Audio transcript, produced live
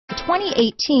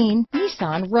2018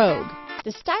 Nissan Rogue.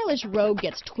 The stylish Rogue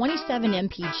gets 27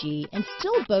 mpg and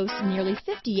still boasts nearly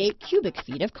 58 cubic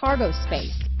feet of cargo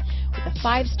space. With a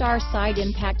 5-star side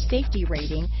impact safety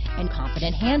rating and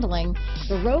confident handling,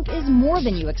 the Rogue is more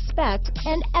than you expect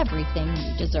and everything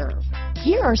you deserve.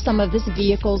 Here are some of this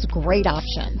vehicle's great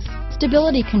options: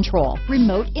 stability control,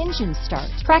 remote engine start,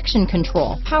 traction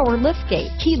control, power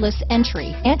liftgate, keyless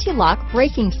entry, anti-lock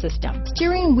braking system,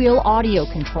 steering wheel audio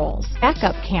controls,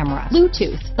 backup camera,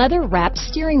 Bluetooth, leather-wrapped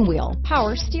steering wheel,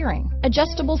 power steering,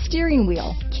 adjustable steering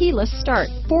wheel, keyless start,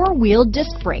 4-wheel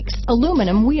disc brakes,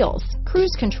 aluminum wheels,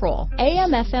 cruise control,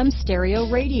 AM/FM stereo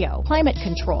radio, climate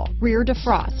control, rear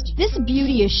defrost. This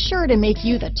beauty is sure to make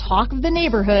you the talk of the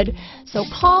neighborhood, so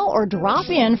call or drop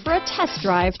in for a test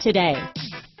drive today.